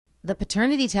The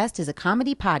Paternity Test is a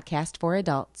comedy podcast for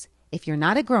adults. If you're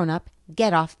not a grown-up,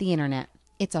 get off the internet.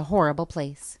 It's a horrible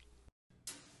place.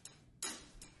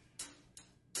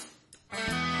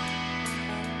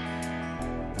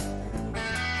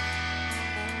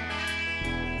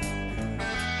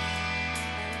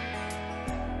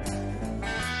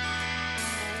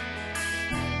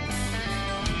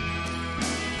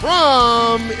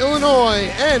 From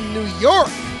Illinois and New York,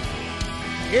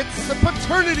 it's the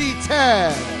Paternity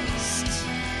Test.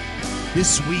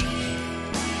 This week,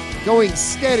 going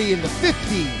steady in the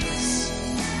 50s,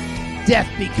 death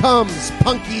becomes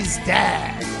Punky's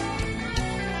dad.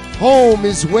 Home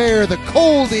is where the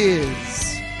cold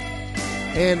is.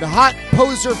 And hot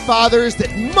poser fathers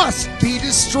that must be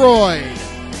destroyed.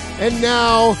 And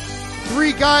now,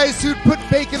 three guys who'd put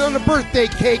bacon on a birthday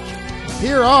cake.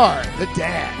 Here are the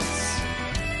dads.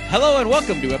 Hello and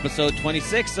welcome to episode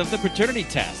 26 of the Paternity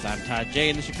Test. I'm Todd J.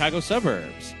 in the Chicago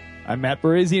suburbs. I'm Matt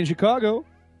Baresi in Chicago.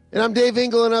 And I'm Dave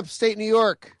Engel in upstate New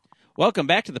York. Welcome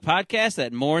back to the podcast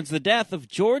that mourns the death of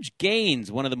George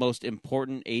Gaynes, one of the most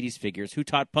important 80s figures who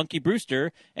taught Punky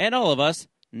Brewster and all of us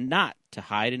not to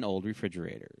hide in old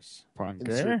refrigerators.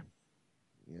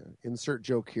 Insert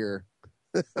joke here.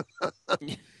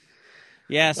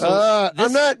 Yeah, so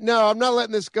I'm not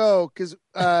letting this go because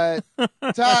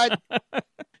Todd,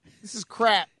 this is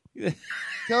crap.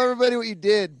 Tell everybody what you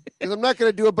did because I'm not going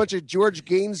to do a bunch of George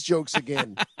Gaynes jokes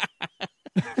again.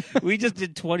 We just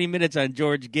did 20 minutes on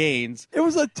George Gaynes. It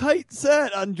was a tight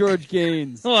set on George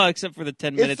Gaynes. Well, except for the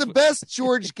 10 minutes. It's the best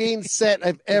George Gaynes set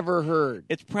I've ever heard.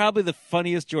 It's probably the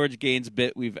funniest George Gaynes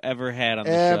bit we've ever had on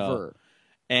the show.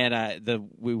 And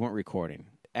we weren't recording.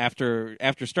 After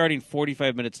starting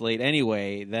 45 minutes late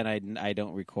anyway, then I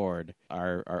don't record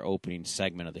our opening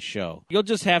segment of the show. You'll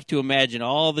just have to imagine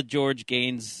all the George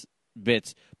Gaynes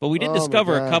bits. But we did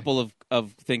discover a couple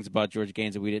of things about George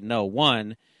Gaynes that we didn't know.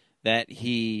 One, that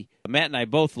Matt and I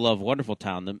both love Wonderful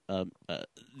Town,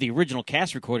 the original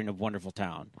cast recording of Wonderful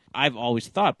Town. I've always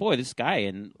thought, boy, this guy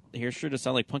in here sure does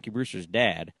sound like Punky Brewster's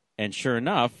dad. And sure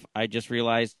enough, I just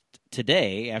realized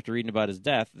today, after reading about his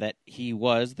death, that he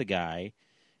was the guy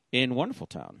in Wonderful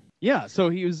Town. Yeah, so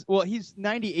he's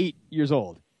 98 years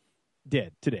old,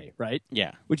 dead today, right?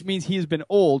 Yeah. Which means he's been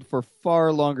old for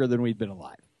far longer than we've been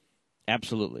alive.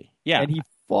 Absolutely. Yeah. And he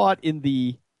fought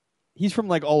he's from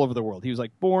like all over the world. He was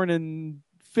like born in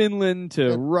Finland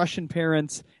to Russian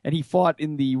parents, and he fought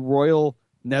in the Royal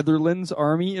Netherlands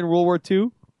Army in World War II.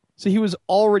 So he was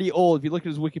already old. If you look at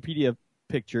his Wikipedia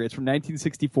picture, it's from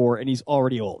 1964, and he's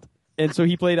already old. And so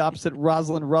he played opposite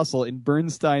Rosalind Russell in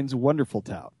Bernstein's Wonderful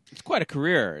Town. It's quite a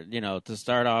career, to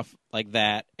start off like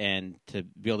that and to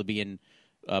be able to be in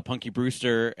Punky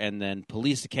Brewster and then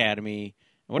Police Academy.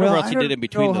 And whatever else he did in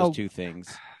between those two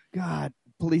things. God,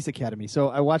 Police Academy. So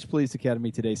I watched Police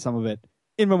Academy today, some of it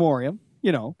in memoriam,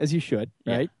 as you should,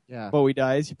 right? Yeah. Bowie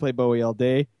dies, you play Bowie all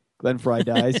day. Glenn Frey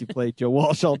dies, you play Joe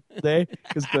Walsh all day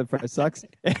because Glenn Frey sucks.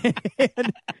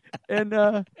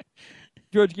 and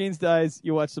George Gaynes dies,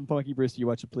 you watch some Punky Brewster, you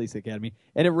watch the Police Academy.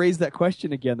 And it raised that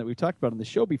question again that we've talked about on the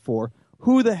show before.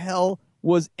 Who the hell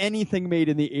was anything made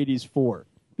in the 80s for?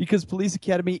 Because Police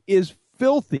Academy is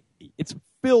filthy. It's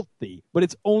filthy, but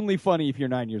it's only funny if you're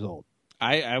 9 years old.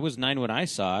 I was 9 when I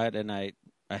saw it, and I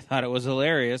thought it was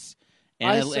hilarious and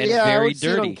I very would dirty. see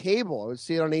it on cable. I would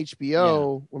see it on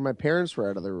HBO when my parents were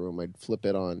out of the room. I'd flip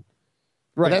it on.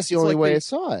 Right. But that's the only way I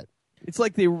saw it. It's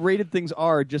like they rated things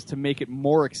R just to make it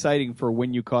more exciting for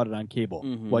when you caught it on cable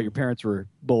while your parents were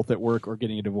both at work or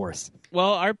getting a divorce.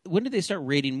 Well, when did they start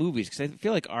rating movies? Because I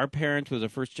feel like our parents was the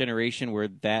first generation where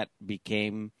that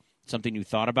became something you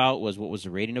thought about was what was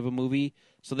the rating of a movie.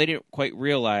 So they didn't quite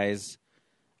realize.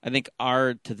 I think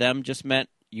R to them just meant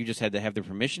you just had to have the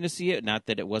permission to see it. Not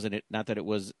that it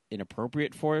was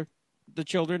inappropriate for the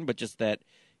children, but just that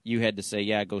you had to say,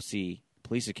 yeah, go see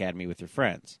Police Academy with your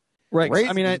friends. Right.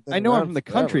 I mean, I know I'm from the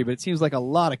country, but it seems like a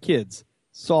lot of kids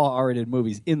saw R-rated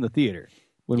movies in the theater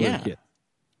when we were kids.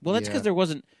 Well, that's because there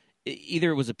wasn't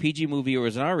either it was a PG movie or it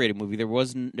was an R-rated movie. There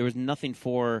was nothing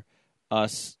for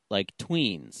us like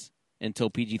tweens until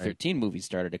PG-13 movies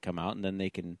started to come out, and then they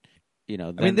can,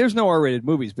 I mean, there's no R-rated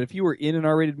movies, but if you were in an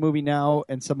R-rated movie now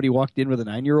and somebody walked in with a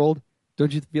 9-year-old,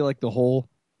 don't you feel like the whole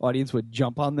audience would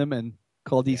jump on them and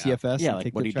call DCFS? Yeah, and like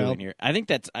take what are you child? doing here? I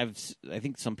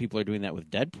think some people are doing that with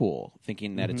Deadpool,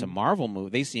 thinking that it's a Marvel movie.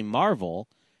 They see Marvel,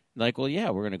 like, well, yeah,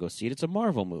 we're going to go see it. It's a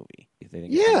Marvel movie. It's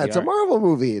a Marvel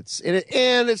movie.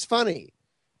 And it's funny,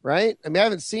 right? I mean, I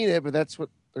haven't seen it, but that's what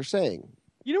they're saying.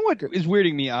 You know what is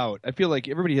weirding me out? I feel like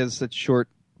everybody has such short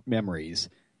memories.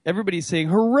 Everybody's saying,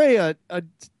 hooray, a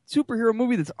superhero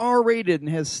movie that's R-rated and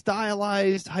has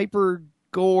stylized hyper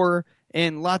gore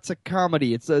and lots of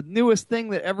comedy. It's the newest thing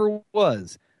that ever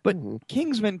was. But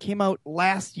Kingsman came out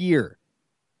last year,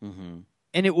 and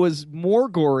it was more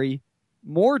gory,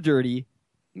 more dirty,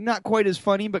 not quite as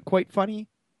funny, but quite funny,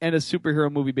 and a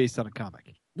superhero movie based on a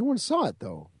comic. No one saw it,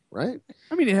 though, right?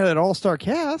 I mean, it had an all-star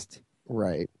cast.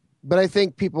 Right. But I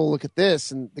think people look at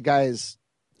this, and the guy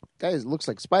looks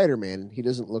like Spider-Man. He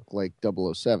doesn't look like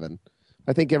 007.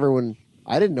 I think everyone...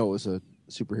 I didn't know it was a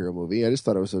superhero movie. I just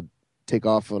thought it was a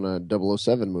takeoff on a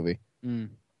 007 movie.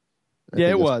 Yeah,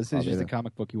 it was. It's just a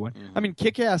comic booky one. I mean,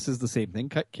 Kick-Ass is the same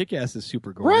thing. Kick-Ass is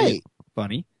super gory. Right.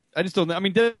 Funny. I just don't... I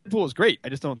mean, Deadpool is great. I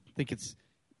just don't think it's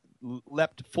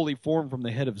leapt fully formed from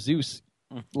the head of Zeus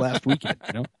last weekend,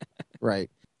 you know? Right.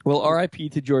 Well, R.I.P.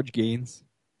 to George Gaynes,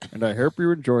 and I hope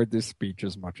you enjoyed this speech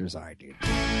as much as I did.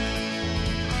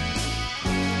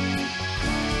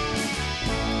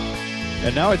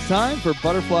 And now it's time for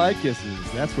Butterfly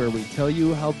Kisses. That's where we tell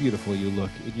you how beautiful you look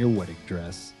in your wedding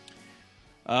dress.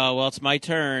 Well, it's my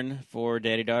turn for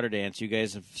Daddy-Daughter Dance. You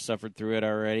guys have suffered through it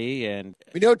already, and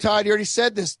We know, Todd, you already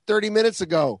said this 30 minutes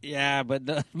ago. yeah, but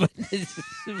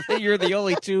you're the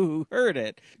only two who heard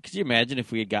it. Could you imagine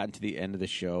if we had gotten to the end of the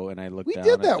show and I looked We down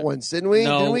did at that the- once, didn't we?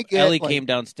 No, Didn't we get, Ellie came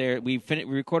downstairs. We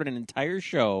recorded an entire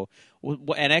show,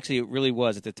 and actually it really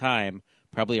was, at the time,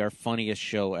 probably our funniest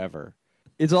show ever.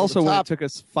 It's also when top- it took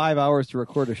us 5 hours to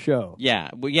record a show. Yeah,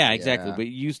 well, yeah, exactly. Yeah. But it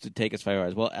used to take us 5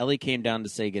 hours. Well, Ellie came down to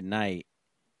say goodnight,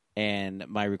 and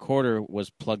my recorder was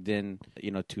plugged in,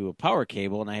 to a power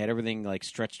cable, and I had everything like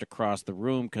stretched across the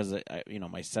room because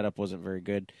my setup wasn't very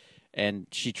good, and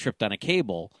she tripped on a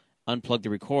cable, unplugged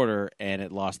the recorder, and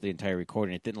it lost the entire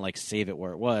recording. It didn't like save it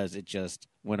where it was; it just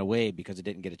went away because it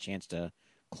didn't get a chance to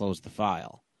close the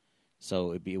file.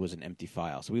 So it was an empty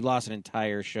file. So we lost an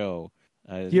entire show.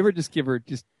 Do you ever just give her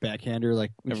backhand her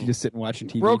like when she's just sitting watching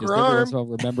TV? Broke just her every arm. once in a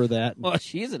while remember that. Well,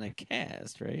 she's in a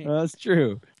cast, right? That's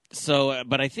true. So,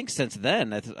 but I think since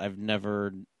then, I've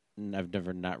never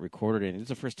not recorded it. It's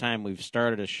the first time we've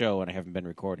started a show and I haven't been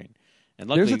recording. And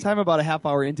luckily, There's a time about a half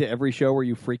hour into every show where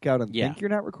you freak out and Yeah. think you're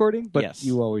not recording, but Yes.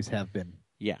 you always have been.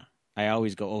 yeah, I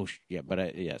always go, oh, yeah, but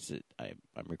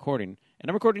I'm recording, and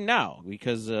I'm recording now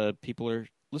because people are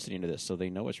listening to this, so they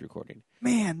know it's recording.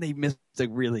 Man, they missed a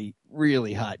really,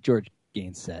 really hot George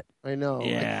Gaynes set. I know.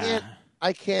 Yeah.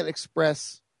 I can't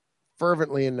express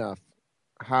fervently enough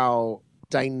how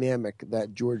dynamic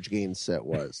that George Gaynes set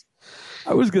was.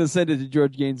 I was going to send it to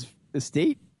George Gaynes'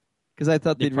 estate because I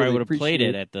thought They they'd probably really would have played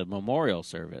appreciate it at the memorial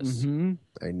service. Mm-hmm.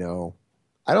 I know.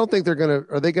 I don't think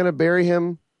are they going to bury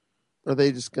him? Or are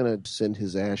they just going to send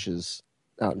his ashes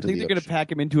out I into think the they're going to ocean?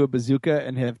 pack him into a bazooka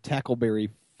and have Tackleberry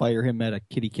fire him at a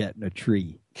kitty cat in a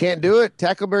tree. Can't do it.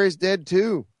 Tackleberry's dead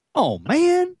too. Oh,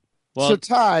 man. Well, So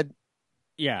Todd,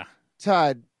 yeah.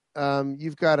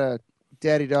 you've got a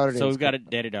daddy-daughter dance. So we've got a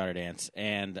daddy-daughter dance,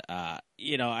 and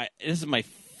this is my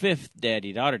 5th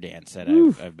daddy-daughter dance that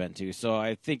I've been to, so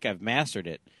I think I've mastered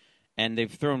it. And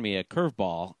they've thrown me a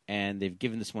curveball, and they've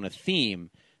given this one a theme.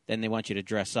 Then they want you to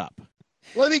dress up.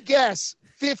 Let me guess.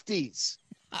 50s.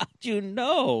 How'd you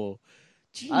know?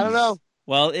 Jeez. I don't know.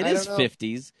 Well, it I is don't know.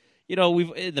 50s.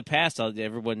 We've in the past,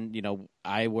 everyone,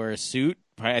 I wear a suit.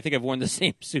 I think I've worn the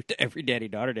same suit to every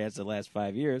daddy-daughter dance the last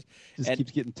 5 years. Just And-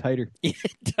 keeps getting tighter. It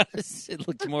does. It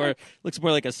looks more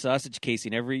like a sausage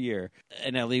casing every year.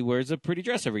 And Ellie wears a pretty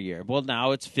dress every year. Well,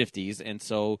 now it's 50s, and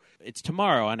so it's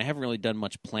tomorrow, and I haven't really done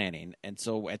much planning. And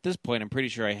so at this point, I'm pretty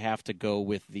sure I have to go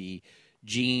with the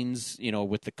jeans,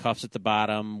 with the cuffs at the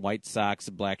bottom, white socks,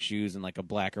 and black shoes, and like a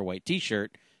black or white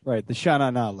T-shirt. Right, the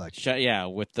Sha-Na-Na look. Yeah,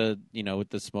 with the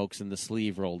smokes and the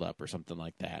sleeve rolled up or something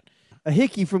like that. A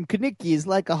hickey from Kanicki is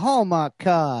like a Hallmark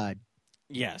card.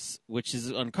 Yes, which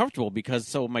is uncomfortable because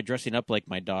so am I dressing up like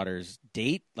my daughter's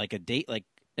date,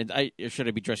 and should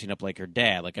I be dressing up like her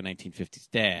dad, like a 1950s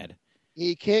dad?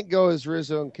 You can't go as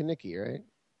Rizzo and Kanicki, right?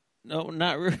 No,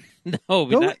 not no.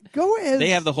 Go as They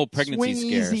have the whole pregnancy swing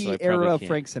scare, easy so I era probably of can't.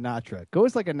 Frank Sinatra. Go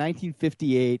as like a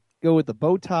 1958. Go with the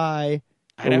bow tie.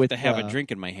 I'd go have with, to have a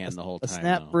drink in my hand the whole a time.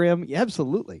 snap though. brim. Yeah,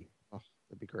 absolutely. Oh,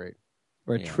 that'd be great.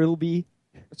 Or a Yeah. trilby.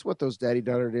 That's what those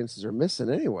daddy-daughter dances are missing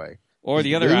anyway. Or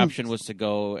the other Moves. option was to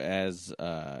go as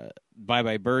Bye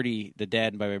Bye Birdie, the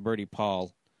dad in Bye Bye Birdie,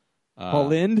 Paul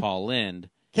Lind? Paul Lind.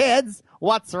 Kids,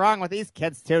 what's wrong with these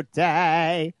kids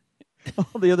today?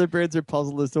 All the other parents are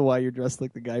puzzled as to why you're dressed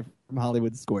like the guy from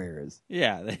Hollywood Squares.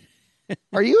 Yeah,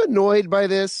 Are you annoyed by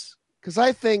this? Because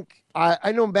I think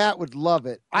I know Matt would love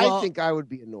it. Well, I think I would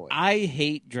be annoyed. I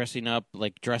hate dressing up,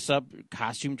 like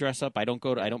costume dress up. I don't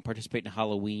participate in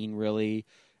Halloween really,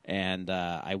 and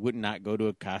I would not go to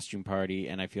a costume party.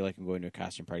 And I feel like I'm going to a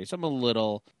costume party, so I'm a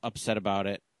little upset about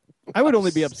it. I would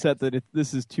only be upset that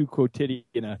this is too quotidian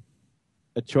a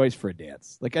a choice for a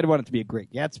dance. Like I'd want it to be a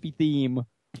Great Gatsby theme,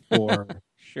 or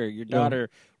Sure, your daughter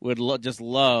would just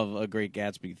love a Great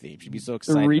Gatsby theme. She'd be so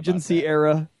excited. The Regency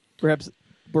era, perhaps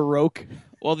Baroque.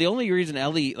 Well, the only reason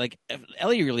Ellie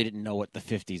really didn't know what the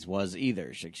 50s was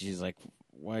either. She's like,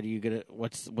 "Why do you get it?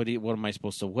 What am I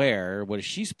supposed to wear? What is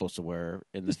she supposed to wear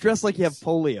in this?" Dress like you have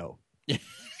polio.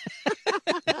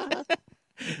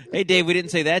 Hey, Dave, we didn't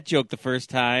say that joke the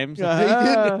first time.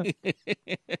 So.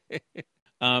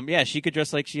 Yeah, she could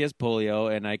dress like she has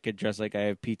polio, and I could dress like I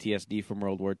have PTSD from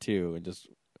World War II, and just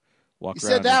walk around. You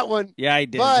said that one. Yeah, I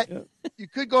did. But you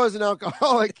could go as an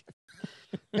alcoholic.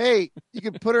 Hey, you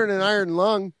could put her in an iron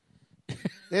lung.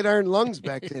 They had iron lungs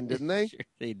back then, didn't they? Sure,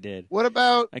 they did. What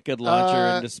about? I could launch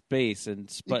her into space and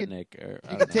Sputnik.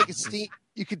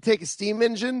 You could take a steam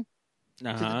engine to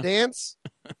the dance.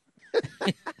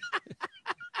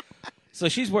 So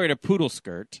she's wearing a poodle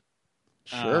skirt.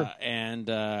 Sure. And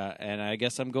I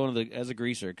guess I'm going as a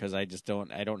greaser because I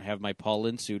don't have my Paul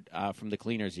Lynde suit from the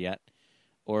cleaners yet,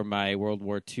 or my World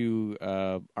War II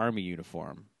Army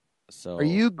uniform. So are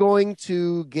you going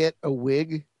to get a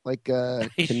wig, like a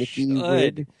Kaneki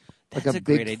wig? That's like a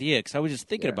great idea because I was just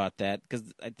thinking about that because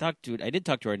I did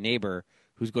talk to our neighbor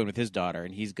who's going with his daughter,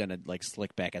 and he's gonna like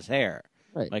slick back his hair.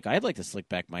 Right. Like I'd like to slick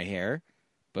back my hair,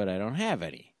 but I don't have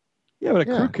any. Yeah, but a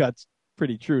crew cut's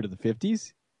pretty true to the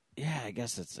 50s. Yeah, I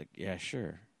guess it's like, yeah,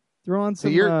 sure. Throw on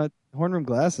some horn rim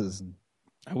glasses.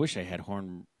 I wish I had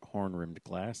horn rimmed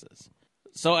glasses.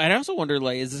 So I also wonder,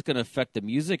 like, is this going to affect the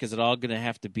music? Is it all going to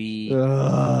have to be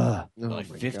like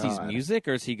 50s music,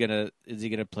 or is he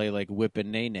gonna play like Whip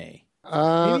and Nay Nay?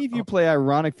 Maybe if you play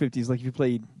ironic 50s, like if you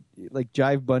play like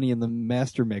Jive Bunny and the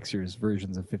Master Mixers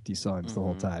versions of 50 songs the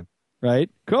whole time, right?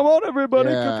 Come on,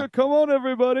 everybody! Yeah. Come on,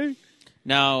 everybody!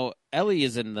 Now, Ellie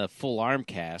is in the full arm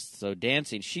cast, so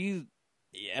dancing,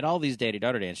 at all these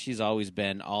daddy-daughter dances, she's always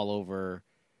been all over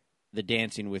the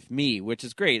dancing with me, which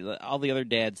is great. All the other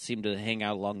dads seem to hang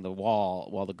out along the wall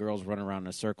while the girls run around in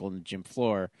a circle in the gym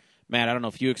floor. Matt, I don't know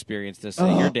if you experienced this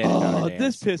at your daddy-daughter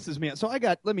dance. This pisses me off. So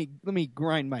let me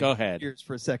grind my gears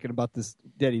for a second about this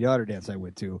daddy-daughter dance I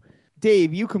went to.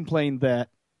 Dave, you complained that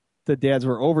the dads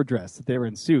were overdressed, that they were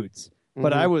in suits.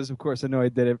 But I was, of course,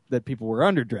 annoyed that people were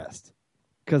underdressed.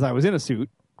 Because I was in a suit,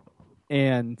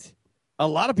 and a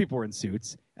lot of people were in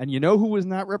suits, and you know who was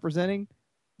not representing?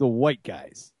 The white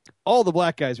guys. All the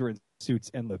black guys were in suits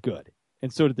and looked good,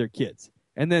 and so did their kids.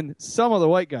 And then some of the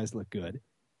white guys looked good,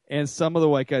 and some of the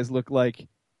white guys looked like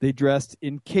they dressed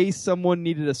in case someone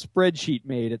needed a spreadsheet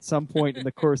made at some point in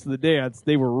the course of the dance.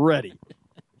 They were ready.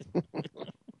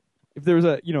 If there was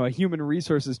a human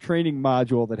resources training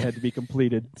module that had to be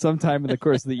completed sometime in the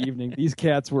course of the evening, these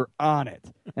cats were on it.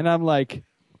 And I'm like,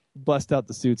 bust out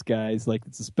the suits, guys. Like,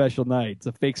 it's a special night. It's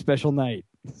a fake special night.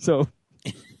 So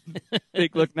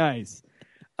make look nice.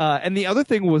 And the other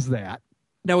thing was that,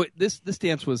 now this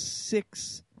dance was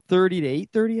 6:30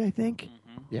 to 8:30, I think.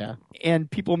 Mm-hmm. Yeah.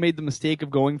 And people made the mistake of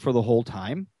going for the whole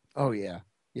time. Oh, yeah.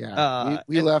 Yeah.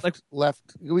 We left.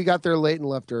 We got there late and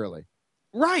left early.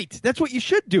 Right. That's what you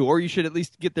should do, or you should at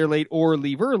least get there late or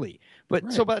leave early.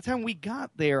 But So by the time we got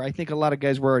there, I think a lot of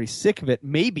guys were already sick of it,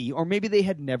 or maybe they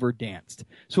had never danced.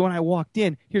 So when I walked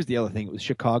in, here's the other thing. It was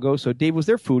Chicago. So, Dave, was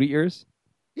there food at yours?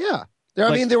 Yeah.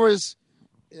 There was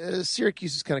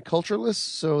Syracuse is kind of cultureless,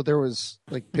 so there was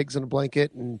like pigs in a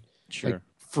blanket and like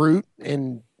fruit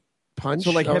and punch.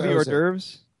 So like heavy hors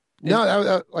d'oeuvres? No, that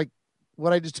was like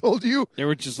what I just told you. They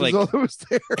were just all that was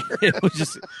there.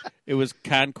 it was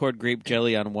Concord grape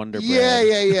jelly on Wonder Bread.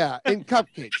 Yeah. And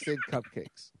cupcakes. They had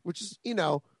cupcakes, which is,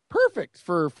 perfect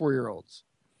for 4-year-olds.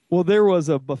 Well, there was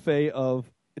a buffet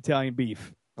of Italian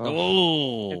beef.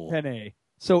 Oh. And penne.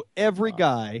 So every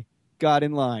guy got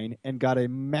in line and got a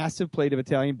massive plate of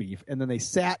Italian beef, and then they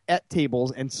sat at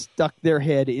tables and stuck their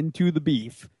head into the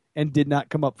beef and did not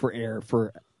come up for air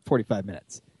for 45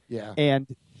 minutes. Yeah. And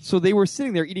so they were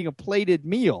sitting there eating a plated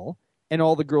meal, and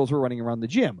all the girls were running around the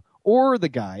gym. Or the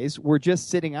guys were just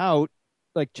sitting out,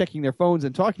 like checking their phones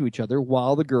and talking to each other,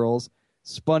 while the girls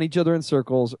spun each other in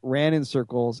circles, ran in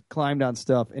circles, climbed on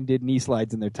stuff, and did knee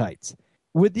slides in their tights.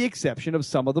 With the exception of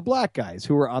some of the black guys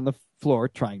who were on the floor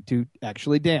trying to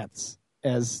actually dance,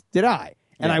 as did I.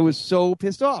 And I was so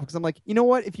pissed off because I'm like, you know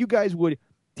what? If you guys would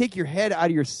take your head out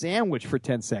of your sandwich for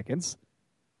 10 seconds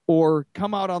or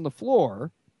come out on the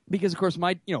floor, because, of course,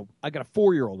 I got a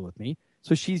 4-year-old with me,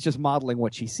 so she's just modeling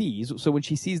what she sees. So when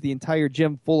she sees the entire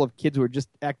gym full of kids who are just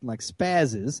acting like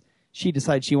spazzes, she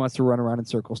decides she wants to run around in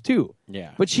circles too.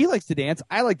 Yeah. But she likes to dance.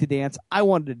 I like to dance. I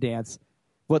wanted to dance,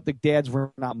 but the dads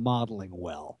were not modeling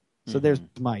well. So there's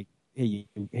my, hey,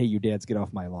 you dads, get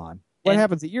off my lawn. What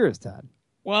happens at yours, Todd?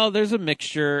 Well, there's a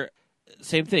mixture.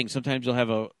 same thing. Sometimes you'll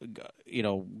have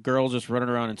girls just running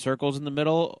around in circles in the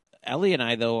middle. Ellie and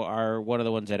I, though, are one of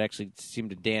the ones that actually seem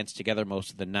to dance together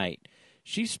most of the night.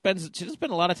 She doesn't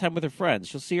spend a lot of time with her friends.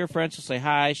 She'll see her friends. She'll say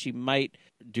hi. She might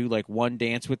do like one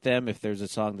dance with them if there's a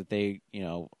song that they,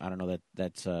 I don't know,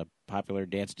 that's a popular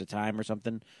dance at a time or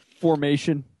something.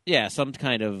 Formation. Yeah, some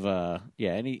kind of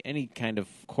any kind of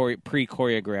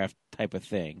pre-choreographed type of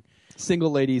thing.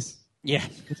 Single ladies. Yeah,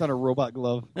 it's on a robot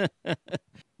glove.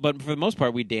 But for the most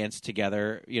part, we dance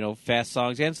together. Fast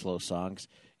songs and slow songs.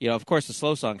 Of course, the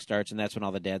slow song starts, and that's when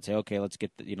all the dads say, "Okay, let's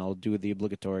get do the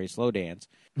obligatory slow dance."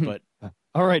 But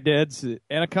all right, dads,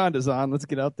 Anaconda's on. Let's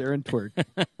get out there and twerk.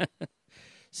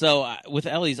 So with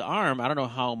Ellie's arm, I don't know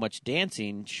how much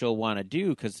dancing she'll want to do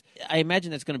because I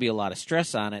imagine that's going to be a lot of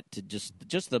stress on it to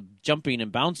just the jumping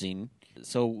and bouncing.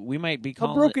 So we might be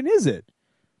calling. How broken is it?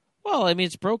 Well, I mean,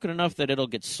 it's broken enough that it'll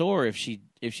get sore if she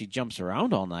jumps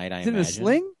around all night. Is it in a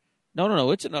sling?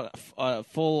 No. It's in a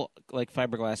full like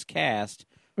fiberglass cast.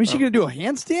 I mean, is she going to do a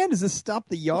handstand? Does this stop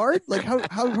the yard? Like,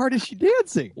 how hard is she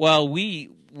dancing? Well, we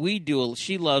do.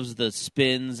 She loves the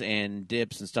spins and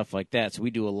dips and stuff like that, so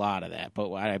we do a lot of that. But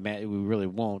I imagine we really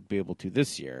won't be able to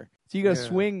this year. So you got to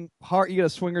swing hard. You got to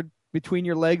swing her between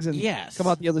your legs and come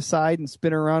out the other side and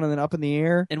spin her around and then up in the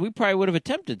air. And we probably would have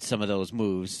attempted some of those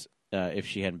moves if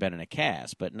she hadn't been in a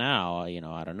cast. But now,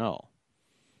 I don't know.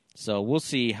 So we'll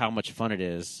see how much fun it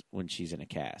is when she's in a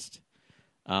cast.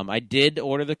 I did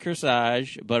order the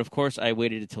corsage, but of course I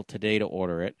waited until today to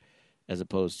order it, as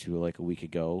opposed to like a week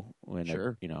ago when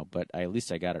but at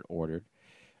least I got it ordered.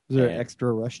 Is there an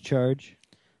extra rush charge?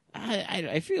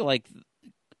 I feel like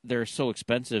they're so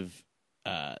expensive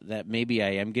that maybe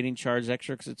I am getting charged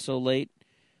extra because it's so late.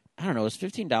 I don't know. Is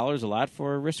 $15 a lot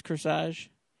for a wrist corsage?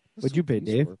 What'd you pay,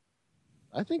 Dave?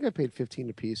 I think I paid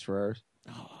 $15 a piece for ours.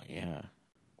 Oh yeah.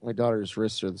 My daughter's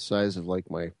wrists are the size of like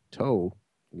my toe.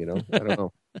 I don't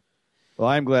know. Well,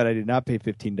 I'm glad I did not pay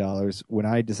 $15 when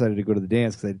I decided to go to the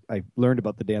dance because I learned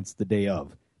about the dance the day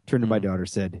of. Turned to my daughter,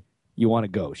 said, "You want to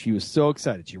go?" She was so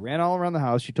excited. She ran all around the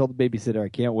house. She told the babysitter, "I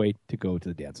can't wait to go to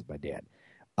the dance with my dad."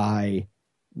 I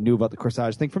knew about the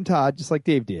corsage thing from Todd, just like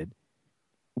Dave did.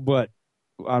 But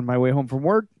on my way home from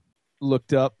work,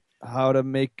 looked up how to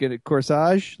make a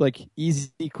corsage, like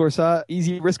easy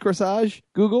wrist corsage.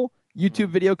 Google, YouTube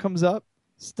video comes up.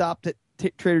 Stopped at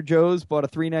Trader Joe's, bought a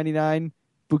 $3.99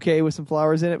 bouquet with some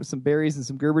flowers in it, with some berries and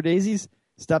some Gerber daisies.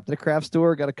 Stopped at a craft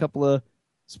store, got a couple of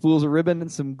spools of ribbon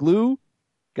and some glue.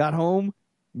 Got home,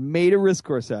 made a wrist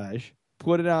corsage,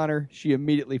 put it on her. She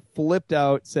immediately flipped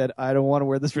out, said, "I don't want to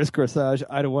wear this wrist corsage.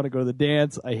 I don't want to go to the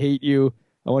dance. I hate you.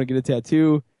 I want to get a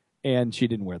tattoo." And she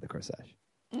didn't wear the corsage.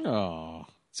 Oh.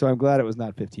 So I'm glad it was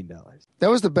not $15. That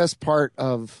was the best part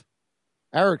of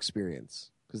our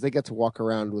experience because they got to walk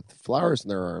around with flowers in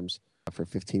their arms for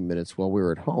 15 minutes while we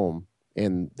were at home,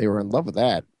 and they were in love with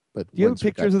that. But do you have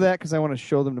pictures of that? Because I want to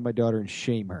show them to my daughter and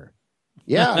shame her.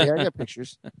 Yeah, I got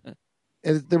pictures. And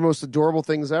they're the most adorable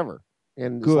things ever.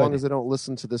 And as long as they don't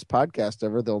listen to this podcast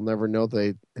ever, they'll never know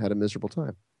they had a miserable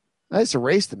time. I just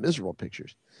erased the miserable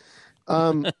pictures.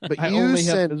 But I only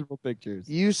have miserable pictures.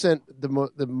 You sent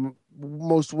the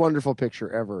most wonderful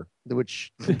picture ever,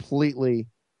 which completely...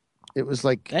 It was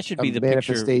like that should be the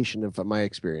manifestation of my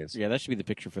experience. Yeah, that should be the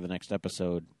picture for the next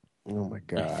episode. Oh, my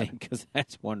God. I think, because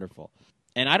that's wonderful.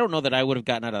 And I don't know that I would have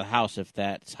gotten out of the house if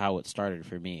that's how it started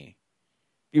for me.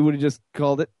 You would have just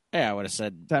called it? Yeah, I would have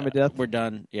said, time of death. We're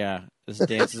done. Yeah, this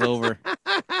dance is over.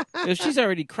 If she's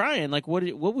already crying, like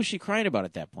what was she crying about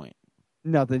at that point?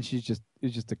 Nothing. It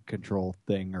was just a control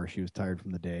thing, or she was tired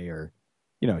from the day, or...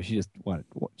 she just wanted...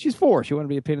 She's 4. She wanted to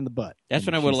be a pain in the butt. That's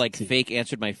when I would have, fake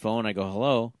answered my phone. I go,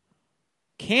 "Hello."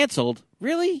 Canceled?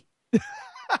 Really?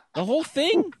 The whole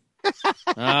thing?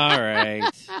 All right.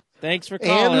 Thanks for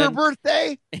calling. And her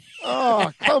birthday?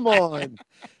 Oh, come on.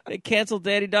 They canceled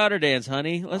daddy-daughter dance,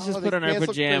 honey. Let's just put on our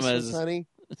pajamas. Christmas, honey.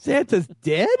 Santa's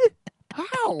dead?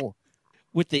 How?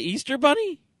 With the Easter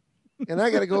bunny? And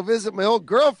I got to go visit my old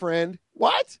girlfriend.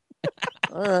 What?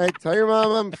 All right. Tell your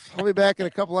mom I'll be back in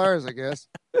a couple hours, I guess.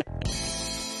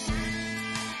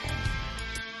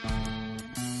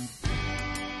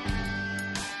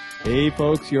 Hey,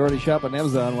 folks, you already shop on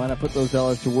Amazon. Why not put those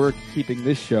dollars to work keeping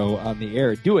this show on the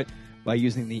air? Do it by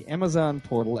using the Amazon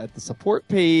portal at the support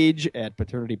page at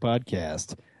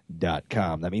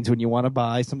paternitypodcast.com. That means when you want to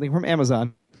buy something from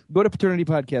Amazon, go to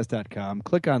paternitypodcast.com,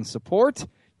 click on support.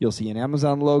 You'll see an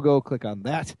Amazon logo. Click on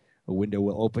that. A window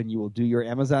will open. You will do your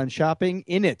Amazon shopping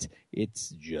in it. It's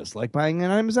just like buying on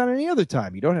Amazon any other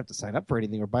time. You don't have to sign up for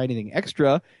anything or buy anything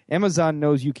extra. Amazon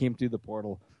knows you came through the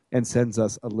portal and sends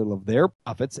us a little of their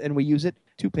profits, and we use it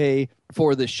to pay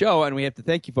for the show. And we have to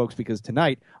thank you folks, because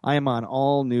tonight I am on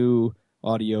all new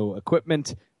audio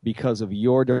equipment because of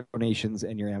your donations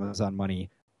and your Amazon money.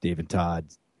 Dave and Todd,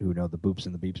 who know the boops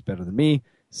and the beeps better than me,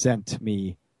 sent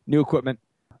me new equipment,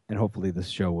 and hopefully this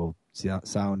show will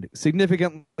sound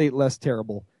significantly less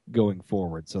terrible going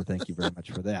forward. So thank you very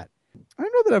much for that. I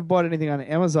don't know that I've bought anything on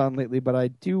Amazon lately, but I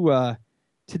do.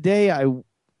 Today,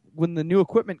 when the new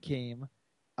equipment came,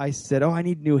 I said, I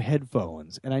need new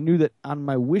headphones. And I knew that on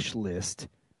my wish list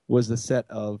was the set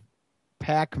of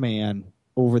Pac-Man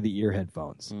over-the-ear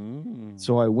headphones.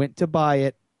 So I went to buy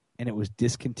it, and it was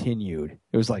discontinued.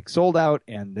 It was like sold out,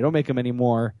 and they don't make them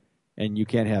anymore, and you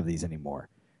can't have these anymore.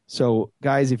 So,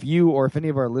 guys, if you or if any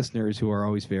of our listeners who are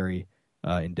always very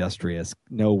industrious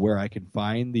know where I can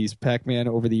find these Pac-Man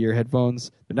over-the-ear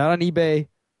headphones, they're not on eBay.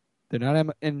 They're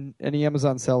not in any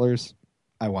Amazon sellers.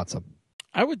 I want some.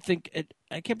 I would think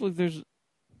I can't believe there's.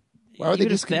 Why would they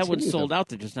Even if that one's discontinue sold them? out,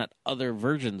 there's just not other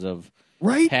versions of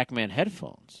Right? Pac-Man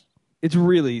headphones. It's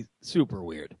really super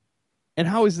weird. And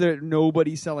how is there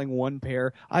nobody selling one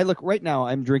pair? I look right now,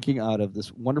 I'm drinking out of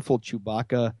this wonderful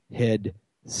Chewbacca head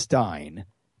Stein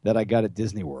that I got at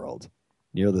Disney World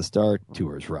near the Star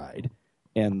Tours ride.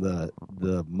 And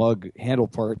the mug handle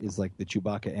part is like the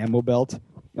Chewbacca ammo belt.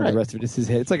 And the rest of it is his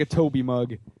head. It's like a Toby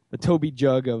mug, a Toby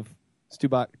jug of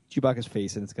Chewbacca's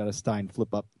face, and it's got a Stein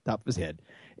flip up top of his head.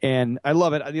 And I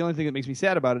love it. The only thing that makes me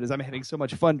sad about it is I'm having so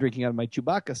much fun drinking out of my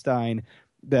Chewbacca Stein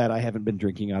that I haven't been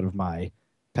drinking out of my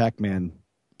Pac-Man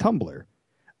tumbler.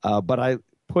 But I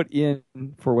put in,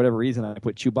 for whatever reason, I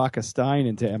put Chewbacca Stein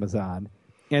into Amazon,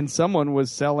 and someone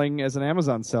was selling, as an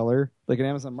Amazon seller, like an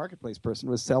Amazon Marketplace person,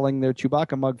 was selling their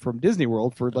Chewbacca mug from Disney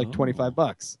World for like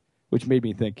 $25, which made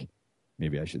me think,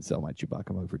 maybe I should sell my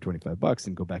Chewbacca mug for $25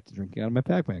 and go back to drinking out of my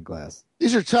Pac-Man glass.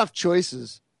 These are tough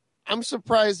choices. I'm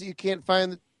surprised that you can't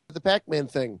find the Pac-Man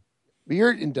thing. But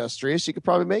you're industrious. You could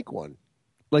probably make one.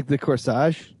 Like the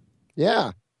Corsage?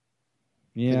 Yeah.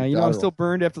 Yeah, I'm still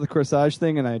burned after the Corsage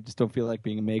thing, and I just don't feel like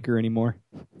being a maker anymore.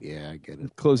 Yeah, I get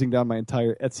it. Closing down my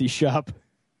entire Etsy shop.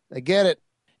 I get it.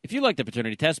 If you like the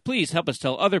Paternity Test, please help us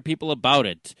tell other people about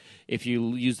it. If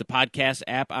you use the podcast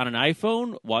app on an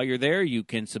iPhone, while you're there, you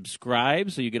can subscribe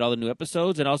so you get all the new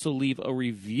episodes, and also leave a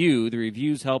review. The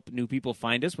reviews help new people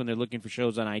find us when they're looking for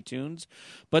shows on iTunes.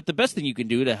 But the best thing you can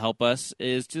do to help us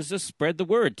is to just spread the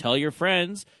word. Tell your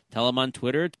friends, tell them on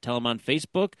Twitter, tell them on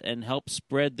Facebook, and help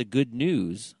spread the good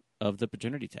news of the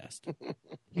Paternity Test.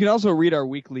 You can also read our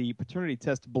weekly Paternity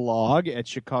Test blog at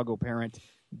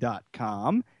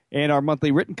chicagoparent.com. And our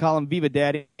monthly written column, Viva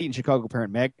Daddy, in Chicago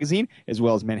Parent Magazine, as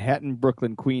well as Manhattan,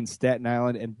 Brooklyn, Queens, Staten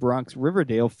Island, and Bronx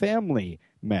Riverdale Family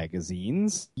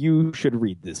magazines. You should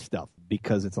read this stuff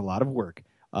because it's a lot of work.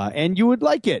 And you would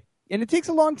like it. And it takes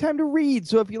a long time to read.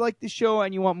 So if you like the show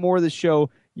and you want more of the show,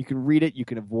 you can read it. You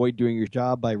can avoid doing your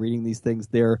job by reading these things.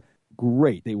 They're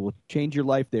great. They will change your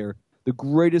life. They're the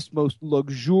greatest, most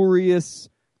luxurious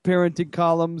parenting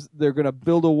columns. They're going to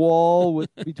build a wall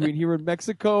between here and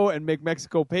Mexico and make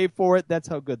Mexico pay for it. That's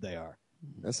how good they are.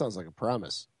 That sounds like a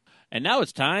promise. And now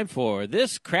it's time for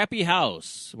This Crappy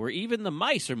House, where even the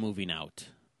mice are moving out.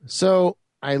 So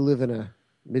I live in a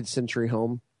mid-century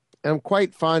home, and I'm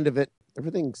quite fond of it.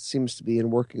 Everything seems to be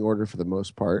in working order for the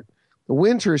most part. The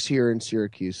winters here in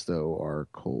Syracuse, though, are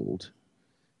cold.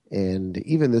 And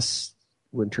even this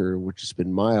winter, which has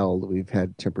been mild, we've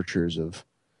had temperatures of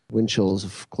wind chills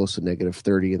of close to negative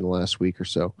 30 in the last week or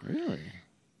so. Really?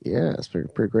 Yeah, it's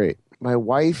pretty great. My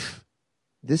wife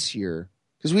this year,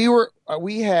 because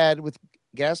we had, with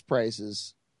gas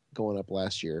prices going up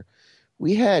last year,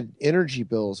 we had energy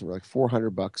bills that were like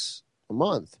 $400 a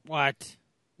month. What?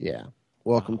 Yeah.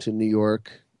 Welcome to New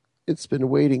York. It's been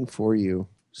waiting for you.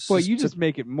 Boy, you just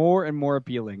make it more and more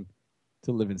appealing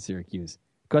to live in Syracuse.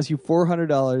 It costs you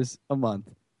 $400 a month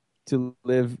to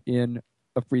live in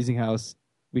a freezing house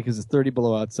because it's 30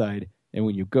 below outside, and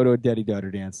when you go to a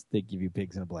daddy-daughter dance, they give you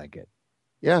pigs in a blanket.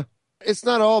 Yeah. It's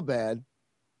not all bad.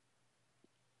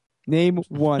 Name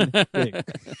one thing.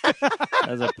 That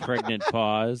was a pregnant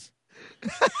pause.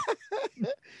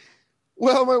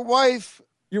 Well, my wife...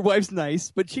 Your wife's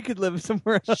nice, but she could live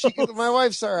somewhere else. My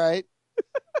wife's all right.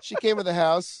 She came with the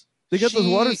house. They got those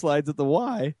water slides at the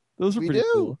Y. Those are pretty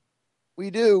cool.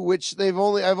 We do, which I've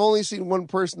only seen one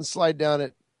person slide down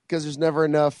it because there's never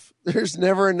enough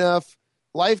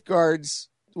lifeguards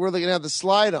where they can have the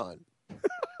slide on. Come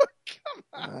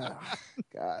on.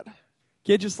 God.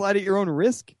 Can't you slide at your own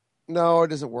risk? No, it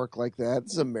doesn't work like that.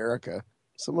 This is America.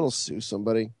 Someone will sue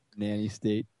somebody. Nanny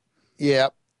state. Yeah.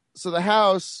 So the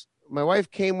house, my wife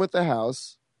came with the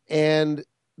house, and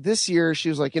this year she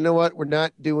was like, you know what? We're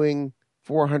not doing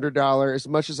 $400. As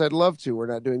much as I'd love to, we're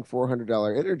not doing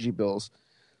 $400 energy bills.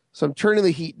 So I'm turning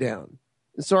the heat down.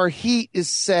 And so our heat is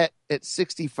set at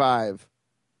 65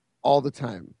 all the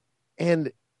time.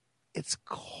 And it's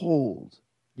cold.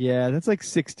 Yeah, that's like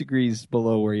 6 degrees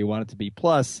below where you want it to be.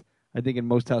 Plus, I think in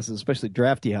most houses, especially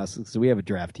drafty houses, because we have a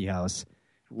drafty house,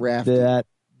 that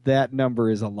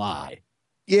number is a lie.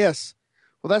 Yes.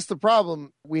 Well, that's the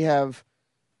problem. We have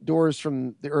doors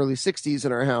from the early 60s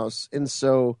in our house. And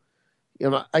so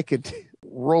I could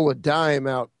roll a dime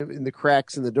out in the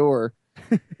cracks in the door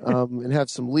and have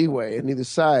some leeway on either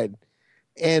side.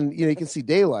 And, you can see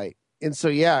daylight. And so,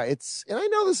 yeah, and I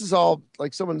know this is all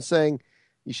like someone saying,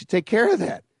 you should take care of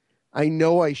that. I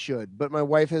know I should, but my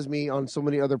wife has me on so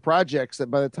many other projects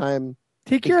that by the time...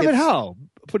 Take care of it how?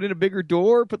 Put in a bigger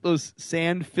door? Put those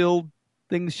sand-filled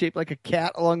things shaped like a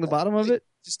cat along the bottom of it?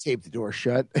 Just tape the door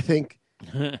shut, I think.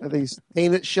 Paint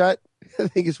it shut, I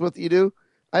think is what you do.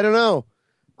 I don't know.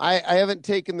 I haven't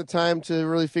taken the time to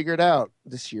really figure it out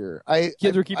this year.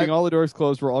 Kids are keeping all the doors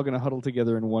closed. We're all going to huddle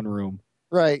together in one room.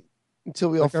 Right. Until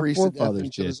we all Like our freeze to death in forefathers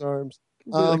each other's arms.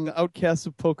 We're like the outcasts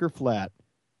of Poker Flat.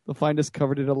 They'll find us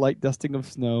covered in a light dusting of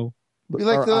snow. Be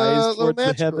like our the eyes little towards the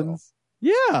match heavens.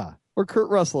 Yeah. Or Kurt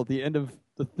Russell at the end of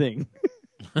The Thing.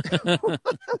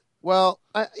 Well,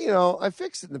 I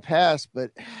fixed it in the past, but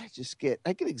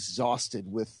I get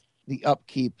exhausted with the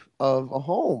upkeep of a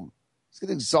home.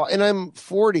 And I'm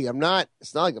 40.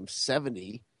 It's not like I'm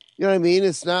 70. You know what I mean?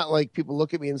 It's not like people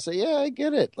look at me and say, yeah, I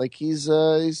get it. Like he's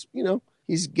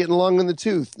getting along in the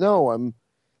tooth. No, I'm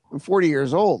 40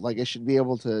 years old. Like I should be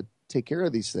able to take care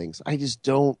of these things. I just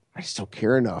don't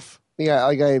care enough. Yeah.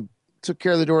 Like I took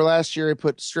care of the door last year. I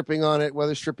put stripping on it,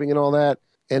 weather stripping and all that.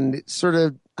 And it's sort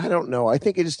of, I don't know. I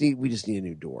think we just need a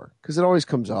new door because it always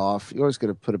comes off. You always got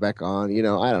to put it back on. I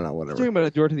don't know, whatever. You're talking about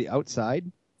a door to the outside?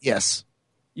 Yes.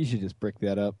 You should just brick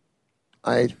that up.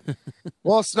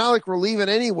 Well, it's not like we're leaving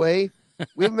anyway.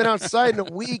 We haven't been outside in a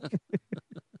week.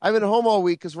 I've been home all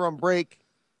week because we're on break,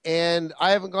 and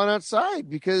I haven't gone outside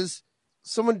because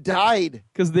someone died.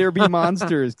 Because there be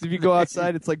monsters. If you go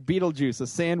outside, it's like Beetlejuice. A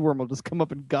sandworm will just come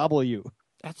up and gobble you.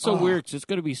 That's so weird. 'Cause it's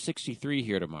going to be 63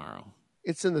 here tomorrow.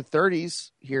 It's in the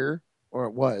 30s here, or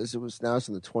it was. Now it's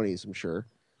in the 20s, I'm sure.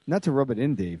 Not to rub it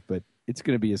in, Dave, but it's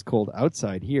going to be as cold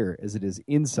outside here as it is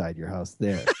inside your house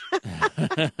there.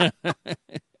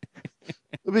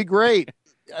 It'll be great.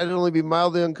 I'd only be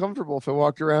mildly uncomfortable if I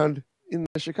walked around in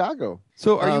Chicago.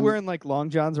 So are you wearing like long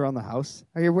johns around the house?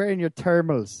 Are you wearing your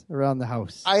thermals around the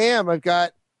house? I am. I've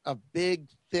got a big,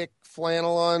 thick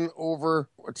flannel on over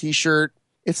a T-shirt.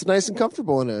 It's nice and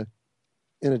comfortable in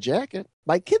a jacket.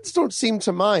 My kids don't seem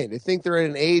to mind. I think they're at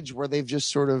an age where they've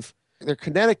just sort of, their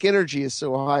kinetic energy is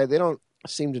so high, they don't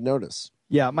seem to notice.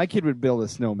 Yeah, my kid would build a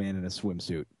snowman in a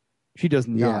swimsuit. She does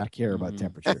not care about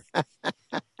temperature.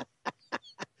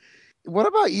 What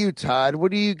about you, Todd?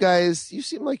 What do you guys, you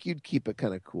seem like you'd keep it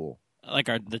kind of cool. Like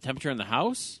the temperature in the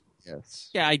house? Yes.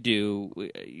 Yeah, I do.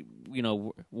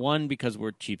 One, because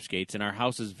we're cheapskates, and our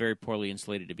house is very poorly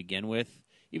insulated to begin with.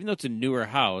 Even though it's a newer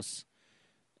house,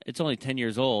 it's only 10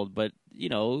 years old, but,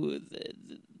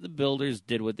 the builders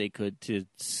did what they could to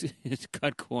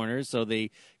cut corners, so they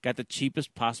got the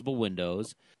cheapest possible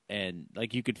windows. And,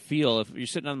 like, you could feel, if you're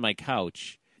sitting on my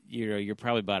couch, you're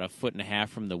probably about 1.5 feet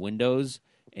from the windows,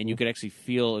 and you could actually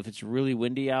feel, if it's really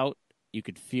windy out, you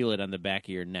could feel it on the back of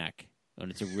your neck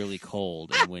when it's really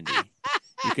cold and windy.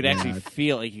 You could actually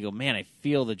feel, like, you go, man, I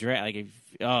feel the drag.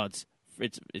 Like,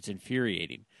 it's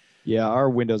infuriating. Yeah, our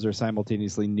windows are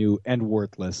simultaneously new and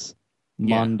worthless.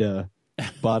 Monda,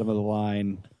 bottom of the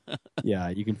line. Yeah,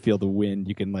 you can feel the wind.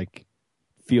 You can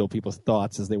feel people's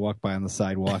thoughts as they walk by on the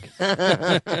sidewalk.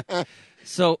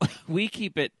 So we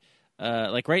keep it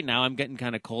right now. I'm getting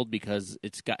kind of cold because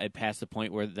it past the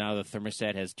point where now the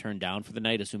thermostat has turned down for the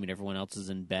night, assuming everyone else is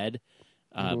in bed.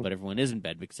 But everyone is in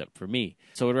bed except for me.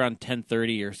 So at around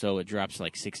 10:30 or so, it drops to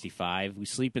 65. We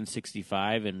sleep in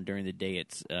 65, and during the day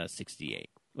it's 68.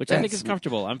 Which I think is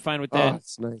comfortable. I'm fine with that. Oh,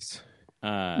 that's nice.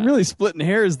 Really splitting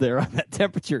hairs there on that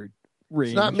temperature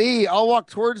range. It's not me. I'll walk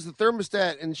towards the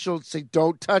thermostat, and she'll say,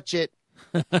 don't touch it.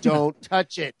 Don't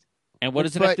touch it. And what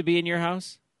does it have to be in your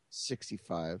house?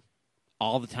 65.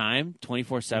 All the time?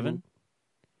 24/7?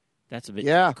 That's a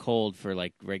bit cold for,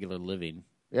 regular living.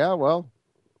 Yeah, well.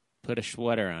 Put a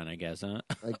sweater on, I guess, huh?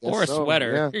 I guess or a so,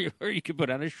 sweater. yeah. Or you could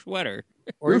put on a sweater.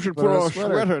 Or you should put on a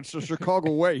sweater. It's the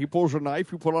Chicago way. He pulls a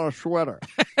knife, you put on a sweater.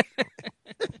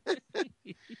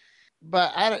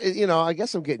 But I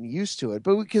guess I'm getting used to it.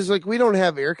 But because we don't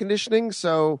have air conditioning,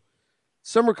 so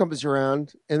summer comes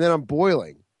around and then I'm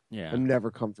boiling. Yeah. I'm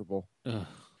never comfortable. Ugh.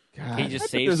 Can you just I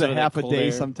save there's some a of that half a cold day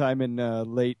air? sometime in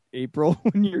late April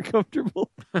when you're comfortable.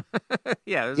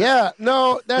 Yeah.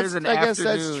 No, there's an I guess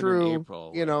that's afternoon in true.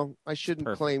 April You where know, I shouldn't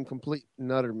perfect. claim complete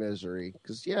and utter misery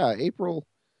because April.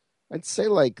 I'd say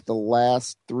like the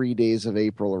last 3 days of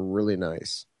April are really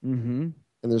nice, Mm-hmm.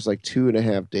 and there's like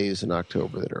 2.5 days in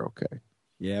October that are okay.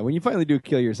 Yeah, when you finally do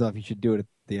kill yourself, you should do it at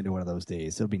the end of one of those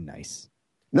days. It'll be nice.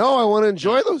 No, I want to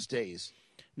enjoy those days.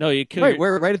 No, you kill Right, your-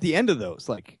 we're right at the end of those.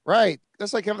 Like, Right,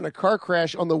 that's like having a car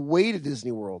crash on the way to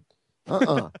Disney World.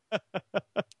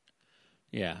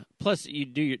 Yeah. Plus, you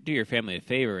do your family a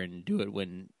favor and do it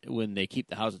when they keep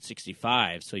the house at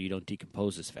 65, so you don't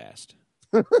decompose as fast.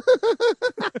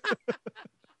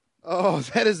 Oh,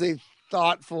 that is a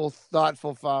thoughtful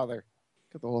father.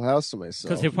 Got the whole house to myself.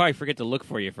 Because they probably forget to look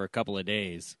for you for a couple of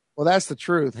days. Well, that's the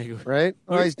truth, right?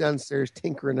 Oh, he's downstairs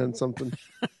tinkering on something.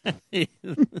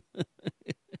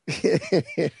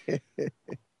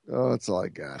 Oh, that's all I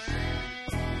got.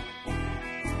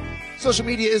 Social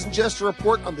media isn't just a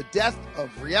report on the death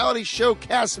of reality show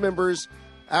cast members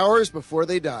hours before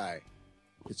they die.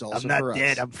 It's also for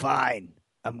us. I'm fine.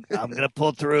 I'm gonna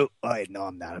pull through. Oh, no,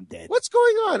 I'm not. I'm dead. What's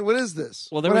going on? What is this?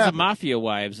 Well, there What was happened? a Mafia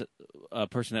Wives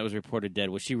person that was reported dead.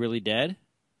 Was she really dead?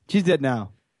 she's dead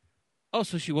now. Oh,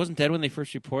 so she wasn't dead when they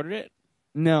first reported it?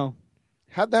 No,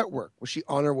 How'd that work? Was she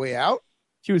on her way out?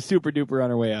 she was super duper on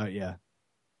her way out. Yeah,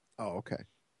 Oh, okay.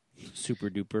 Super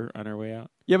duper on her way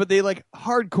out. yeah, but they like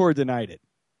hardcore denied it.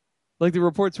 Like the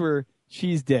reports were,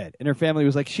 she's dead, and her family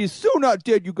was like, she's so not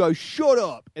dead. You guys shut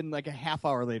up. And like a half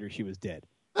hour later, she was dead.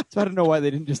 So I don't know why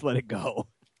they didn't just let it go.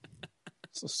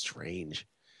 So strange.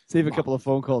 Save a couple of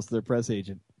phone calls to their press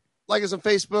agent. Like us on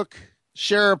Facebook,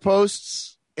 share our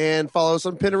posts, and follow us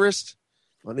on Pinterest,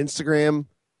 on Instagram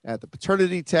at the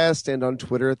Paternity Test, and on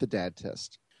Twitter at the Dad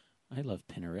Test. I love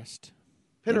Pinterest.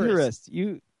 Pinterest,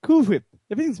 you Cool Whip.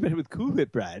 Everything's better with Cool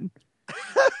Whip, Brian.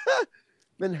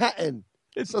 Manhattan.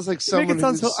 It sounds like You make someone it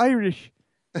sound so who's- Irish.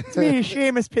 It's me,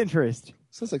 Seamus Pinterest.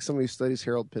 sounds like somebody who studies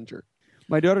Harold Pinter.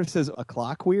 My daughter says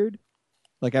o'clock weird.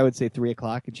 Like I would say 3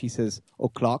 o'clock, and she says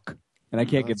o'clock, and I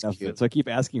can't get that's enough of cute. it. So I keep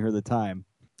asking her the time.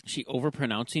 She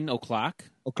overpronouncing o'clock?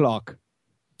 O'clock.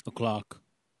 O'clock.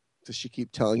 Does she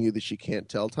keep telling you that she can't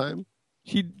tell time?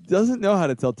 She doesn't know how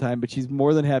to tell time, but she's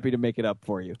more than happy to make it up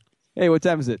for you. Hey, what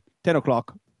time is it? 10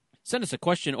 o'clock. Send us a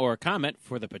question or a comment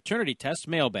for the Paternity Test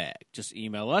mailbag. Just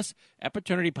email us at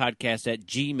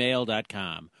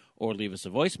paternitypodcast@gmail.com or leave us a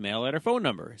voicemail at our phone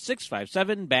number,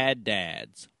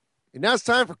 657-BAD-DADS. And now it's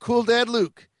time for Cool Dad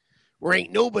Luke, where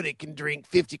ain't nobody can drink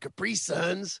 50 Capri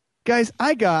Suns. Guys,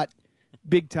 I got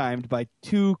big timed by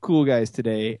two cool guys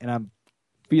today, and I'm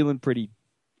feeling pretty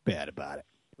bad about it.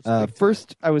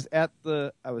 First, I was at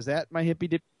my hippy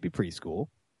dippy preschool,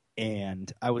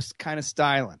 and I was kind of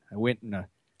styling. I went in a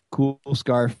cool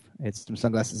scarf. I had some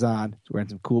sunglasses on. Was wearing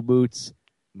some cool boots.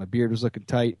 My beard was looking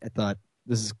tight. I thought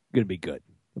this is gonna be good.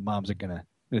 The moms are gonna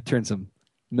turn some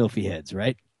milfy heads,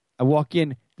 right? I walk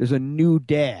in. There's a new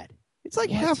dad. It's like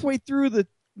halfway through the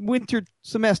winter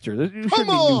semester. There should be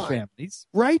new on! families,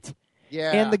 right?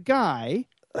 Yeah. And the guy,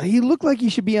 he looked like he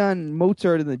should be on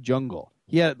Mozart in the Jungle.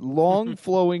 He had long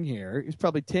flowing hair. He was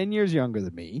probably 10 years younger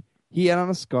than me. He had on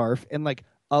a scarf and like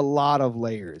a lot of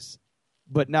layers,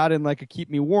 but not in like a keep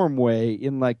me warm way,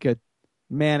 in like a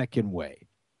mannequin way.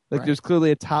 Like Right. there's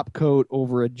clearly a top coat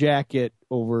over a jacket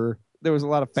over. There was a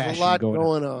lot of There's fashion a lot going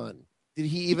on. on. Did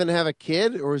he even have a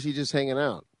kid, or was he just hanging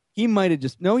out? He might have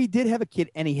he did have a kid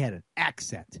and he had an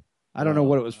accent. I don't know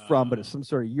what it was from, but it's some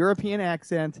sort of European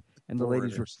accent, and the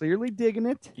ladies were Foreigners. clearly digging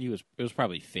it. It was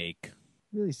probably fake.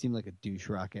 Really seemed like a douche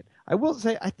rocket. I will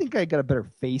say, I think I got a better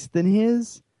face than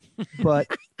his, but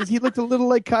 'cause he looked a little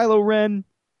like Kylo Ren.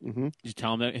 Mm-hmm. Just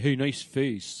tell him that, hey, nice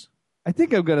face. I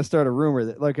think I'm going to start a rumor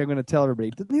that, like, I'm going to tell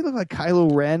everybody, doesn't he look like Kylo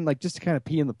Ren? Like, just to kind of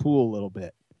pee in the pool a little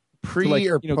bit. Pre like,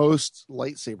 or you know- post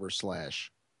lightsaber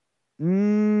slash?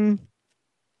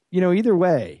 Either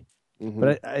way. Mhm.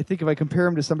 But I think if I compare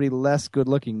him to somebody less good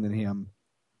looking than him,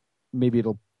 maybe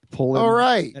it'll pull him. All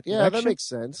right. that Yeah, that direction. makes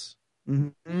sense.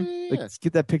 Mhm. Yeah. Like, let's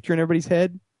get that picture in everybody's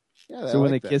head. Yeah, So I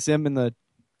when like they that. kiss him in the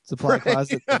supply Right.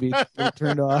 closet, they'll be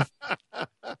turned off.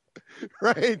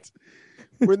 Right.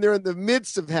 When they're in the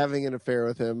midst of having an affair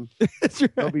with him, That's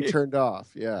right. they'll be turned off.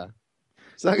 Yeah.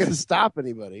 It's not going to stop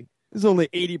anybody. It's only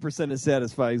 80% as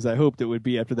satisfying as I hoped it would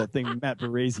be after that thing Matt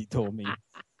Baresi told me.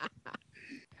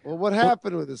 Well, what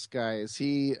happened with this guy is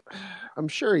I'm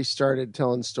sure he started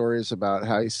telling stories about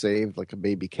how he saved like a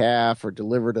baby calf or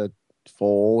delivered a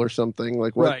foal or something.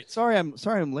 Like what? Right. Sorry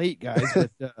I'm late, guys.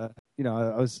 But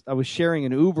I was sharing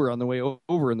an Uber on the way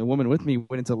over, and the woman with me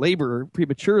went into labor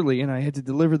prematurely, and I had to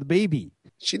deliver the baby.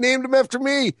 She named him after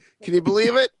me. Can you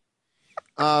believe it?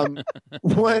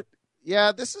 What?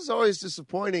 Yeah, this is always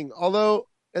disappointing. Although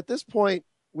at this point,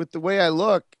 with the way I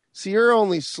look, see, you're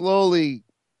only slowly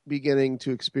beginning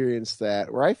to experience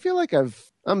that. Where I feel like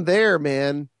I'm there,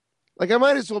 man. Like I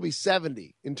might as well be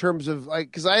 70 in terms of like,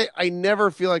 because I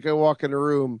never feel like I walk in a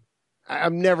room.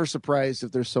 I'm never surprised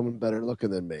if there's someone better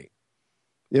looking than me.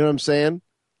 You know what I'm saying?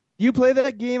 You play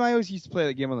that game? I always used to play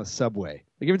that game on the subway.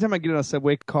 Like every time I get in a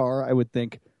subway car, I would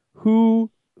think,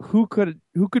 who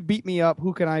could beat me up?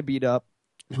 Who can I beat up?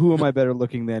 Who am I better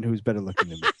looking than? Who's better looking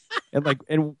than me?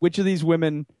 And which of these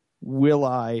women will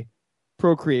I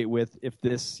procreate with if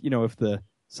the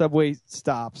subway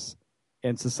stops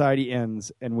and society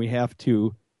ends and we have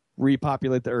to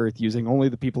repopulate the earth using only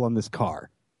the people on this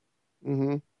car?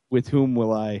 Mm-hmm. With whom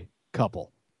will I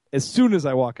couple? As soon as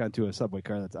I walk onto a subway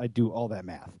car, I do all that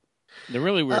math. The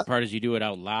really weird part is you do it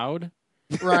out loud.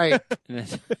 Right.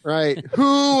 Right.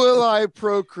 Who will I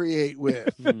procreate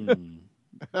with?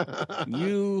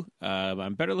 You,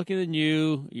 I'm better looking than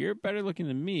you. You're better looking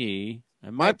than me.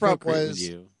 My problem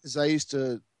is I used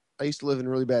to live in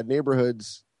really bad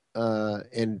neighborhoods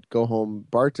and go home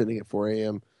bartending at 4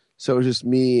 a.m. So it was just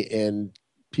me and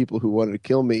people who wanted to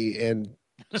kill me and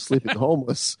sleeping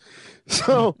homeless.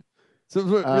 So it's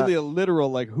really a literal,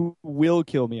 like, who will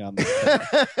kill me on this?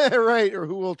 Right. Or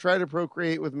who will try to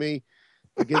procreate with me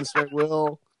against my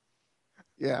will.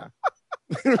 Yeah.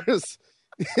 It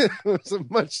was a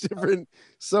much different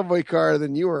subway car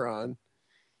than you were on.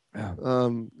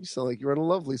 You sound like you're on a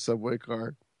lovely subway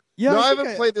car. Yeah, no, I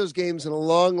haven't played those games in a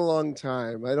long, long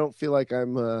time. I don't feel like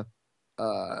I'm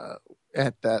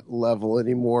at that level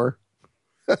anymore.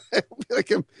 I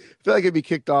feel like I'd be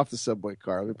kicked off the subway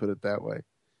car. Let me put it that way.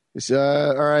 It's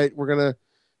all right.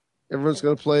 Everyone's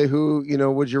gonna play. Who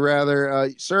would you rather?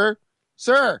 Sir,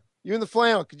 you in the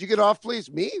flannel? Could you get off,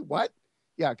 please? Me? What?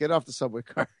 Yeah, get off the subway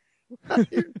car.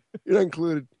 You're not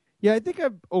included. Yeah, I think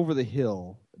I'm over the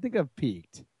hill. I think I've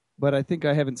peaked, but I think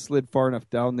I haven't slid far enough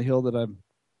down the hill that I'm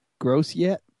gross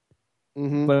yet.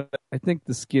 Mm-hmm. But I think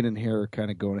the skin and hair are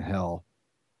kind of going to hell,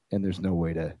 and there's no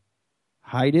way to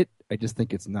hide it. I just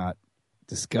think it's not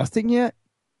disgusting yet,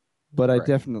 but I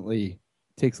definitely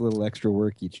takes a little extra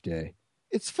work each day.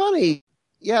 It's funny.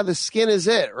 Yeah, the skin is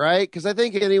it, right? Because I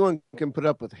think anyone can put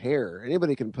up with hair.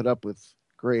 Anybody can put up with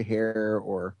gray hair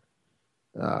or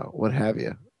what have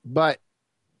you. But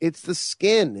it's the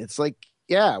skin. It's like,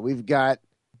 yeah, we've got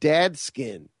dad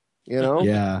skin,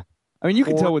 Yeah. I mean, you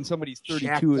can tell when somebody's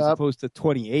 32 as opposed to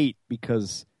 28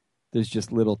 because there's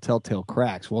just little telltale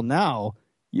cracks. Well, now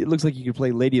it looks like you could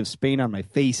play Lady of Spain on my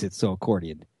face. It's so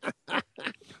accordion. I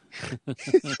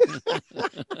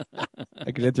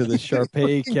could enter the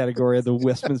Sharpay category of the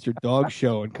Westminster Dog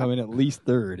Show and come in at least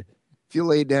third. If you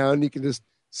lay down, you can just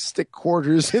stick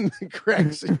quarters in the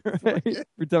cracks. Right.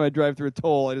 Every time I drive through a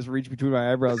toll, I just reach between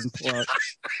my eyebrows and pull out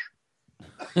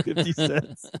 50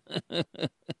 cents.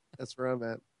 That's where I'm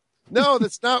at. No,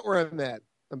 that's not where I'm at.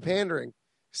 I'm pandering.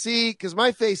 See, because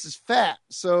my face is fat,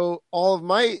 so all of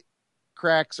my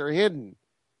cracks are hidden.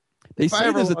 They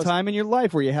say there's a time in your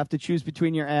life where you have to choose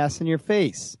between your ass and your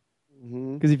face.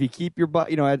 Because if you keep your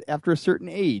body, after a certain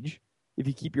age, if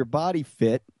you keep your body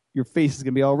fit, your face is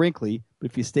going to be all wrinkly.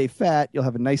 But if you stay fat, you'll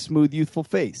have a nice, smooth, youthful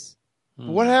face.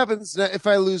 What happens if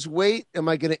I lose weight? Am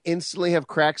I going to instantly have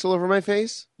cracks all over my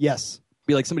face? Yes.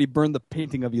 Be like somebody burned the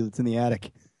painting of you that's in the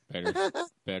attic.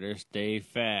 Better stay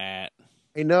fat.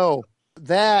 I know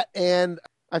that, and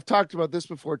I've talked about this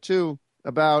before too,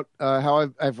 about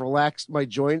how I've relaxed my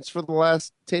joints for the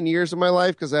last 10 years of my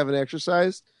life because I haven't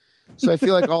exercised. So I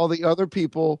feel like all the other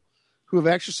people who have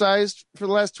exercised for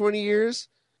the last 20 years,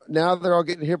 now they're all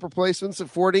getting hip replacements at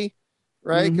 40,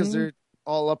 right? Because they're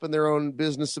all up in their own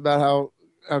business about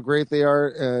how great they are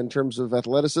in terms of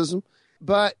athleticism.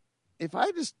 But if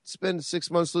I just spend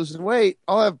 6 months losing weight,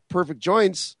 I'll have perfect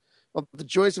joints. Well, the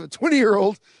joints of a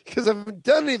 20-year-old because I haven't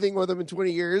done anything with them in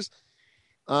 20 years.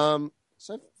 So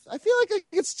I feel like I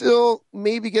could still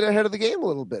maybe get ahead of the game a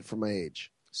little bit for my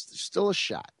age. There's still a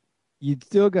shot. You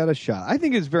still got a shot. I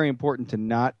think it's very important to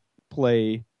not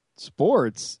play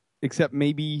sports except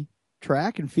maybe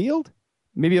track and field.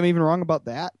 Maybe I'm even wrong about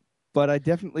that. But I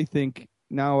definitely think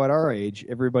now at our age,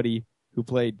 everybody who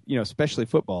played, especially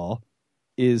football,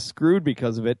 is screwed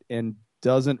because of it and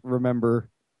doesn't remember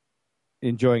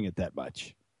enjoying it that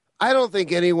much. I don't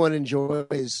think anyone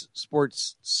enjoys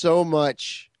sports so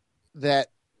much that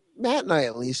Matt and I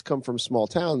at least come from small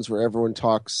towns where everyone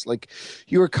talks like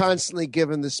you were constantly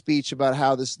given the speech about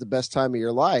how this is the best time of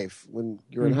your life when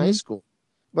you're in high school.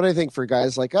 But I think for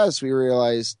guys like us, we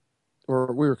realized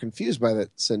or we were confused by that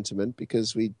sentiment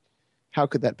because we how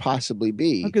could that possibly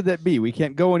be? How could that be? We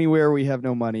can't go anywhere. We have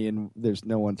no money, and there's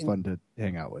no one fun to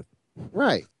hang out with.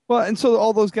 Right. Well, and so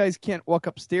all those guys can't walk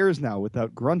upstairs now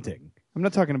without grunting. I'm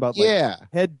not talking about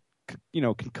head,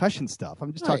 concussion stuff.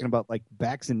 I'm just talking about like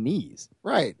backs and knees.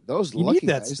 Right. Those you lucky need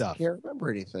that guys stuff. Can't remember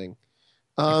anything.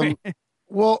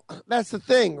 Well, that's the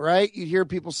thing, right? You hear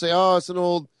people say, "Oh, it's an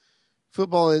old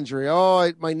football injury. Oh,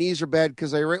 my knees are bad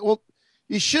because I ran." Well,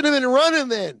 you should have been running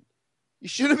then. You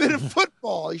should have been in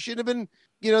football. You should have been,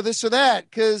 this or that,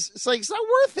 because it's like it's not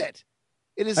worth it.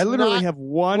 It is. I literally have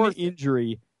one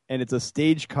injury, and it's a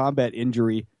stage combat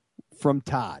injury from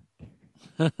Todd.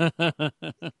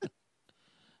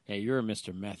 Hey, you're a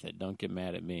Mr. Method. Don't get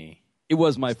mad at me. It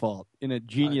was my fault. In a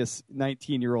genius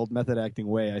 19-year-old method acting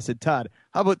way, I said, Todd,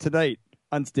 how about tonight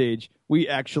on stage we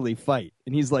actually fight?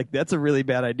 And he's like, that's a really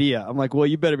bad idea. I'm like, well,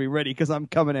 you better be ready because I'm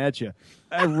coming at you.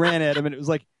 I ran at him, and it was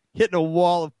like hitting a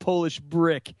wall of Polish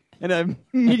brick, and I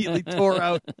immediately tore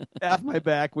out half my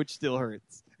back, which still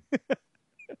hurts.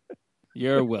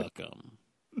 You're welcome.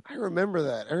 I remember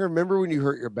that. I remember when you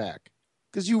hurt your back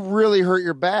because you really hurt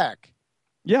your back.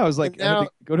 Yeah, I was like, I had to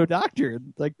go to a doctor,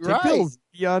 like take pills,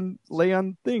 lay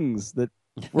on things that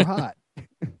were hot.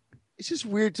 It's just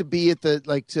weird to be at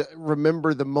to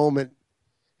remember the moment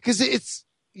because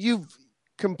you've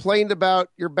complained about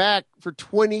your back for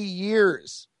 20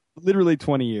 years. Literally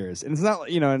 20 years. And it's not,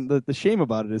 and the shame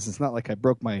about it is it's not like I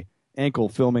broke my ankle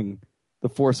filming The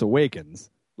Force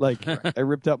Awakens. Like I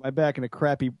ripped out my back in a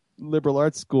crappy liberal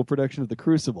arts school production of The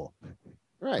Crucible.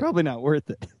 Right. Probably not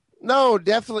worth it. No,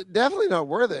 definitely not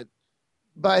worth it.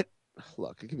 But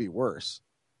look, it could be worse.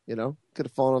 Could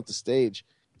have fallen off the stage.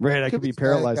 Right, I could be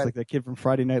paralyzed like that kid from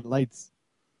Friday Night Lights.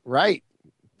 Right.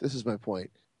 This is my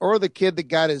point. Or the kid that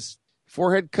got his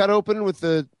forehead cut open with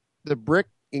the brick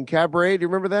in Cabaret. Do you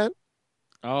remember that?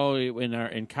 Oh,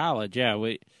 in college, yeah,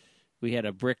 we had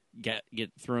a brick get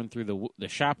thrown through the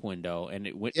shop window, and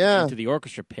it went into the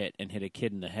orchestra pit and hit a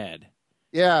kid in the head.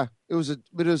 Yeah, it was a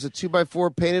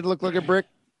 2x4 painted, looked like a brick.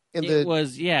 It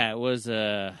was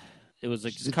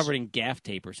like just covered in gaff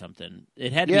tape or something.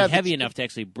 It had to be heavy enough to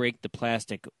actually break the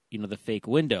plastic, the fake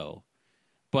window.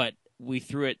 But we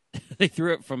threw it. They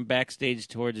threw it from backstage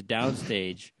towards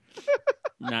downstage,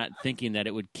 not thinking that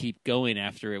it would keep going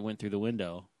after it went through the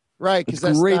window. Right, because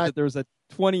that's great that there was a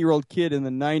 20-year-old kid in the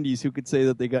 90s who could say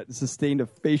that they sustained a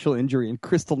facial injury and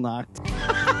crystal knocked.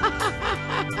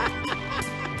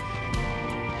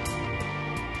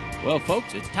 Well,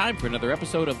 folks, it's time for another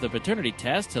episode of the Paternity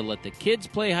Test to let the kids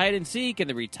play hide and seek in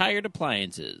the retired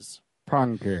appliances.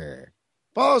 Punker.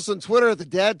 Follow us on Twitter at the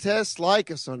Dad Test,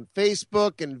 like us on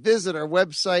Facebook, and visit our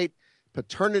website,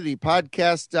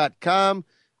 paternitypodcast.com,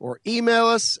 or email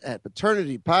us at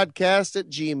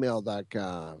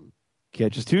paternitypodcast@gmail.com.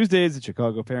 Catch us Tuesdays at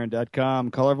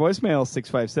chicagoparent.com. Call our voicemail,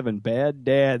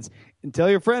 657-BAD-DADS, and tell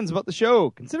your friends about the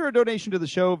show. Consider a donation to the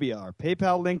show via our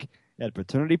PayPal link at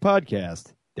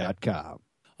paternitypodcast.com.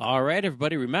 All right,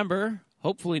 everybody, remember,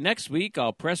 hopefully next week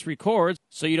I'll press record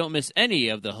so you don't miss any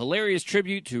of the hilarious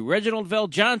tribute to Reginald Vell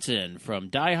Johnson from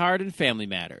Die Hard and Family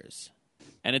Matters.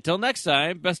 And until next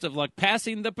time, best of luck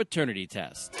passing the paternity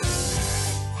test.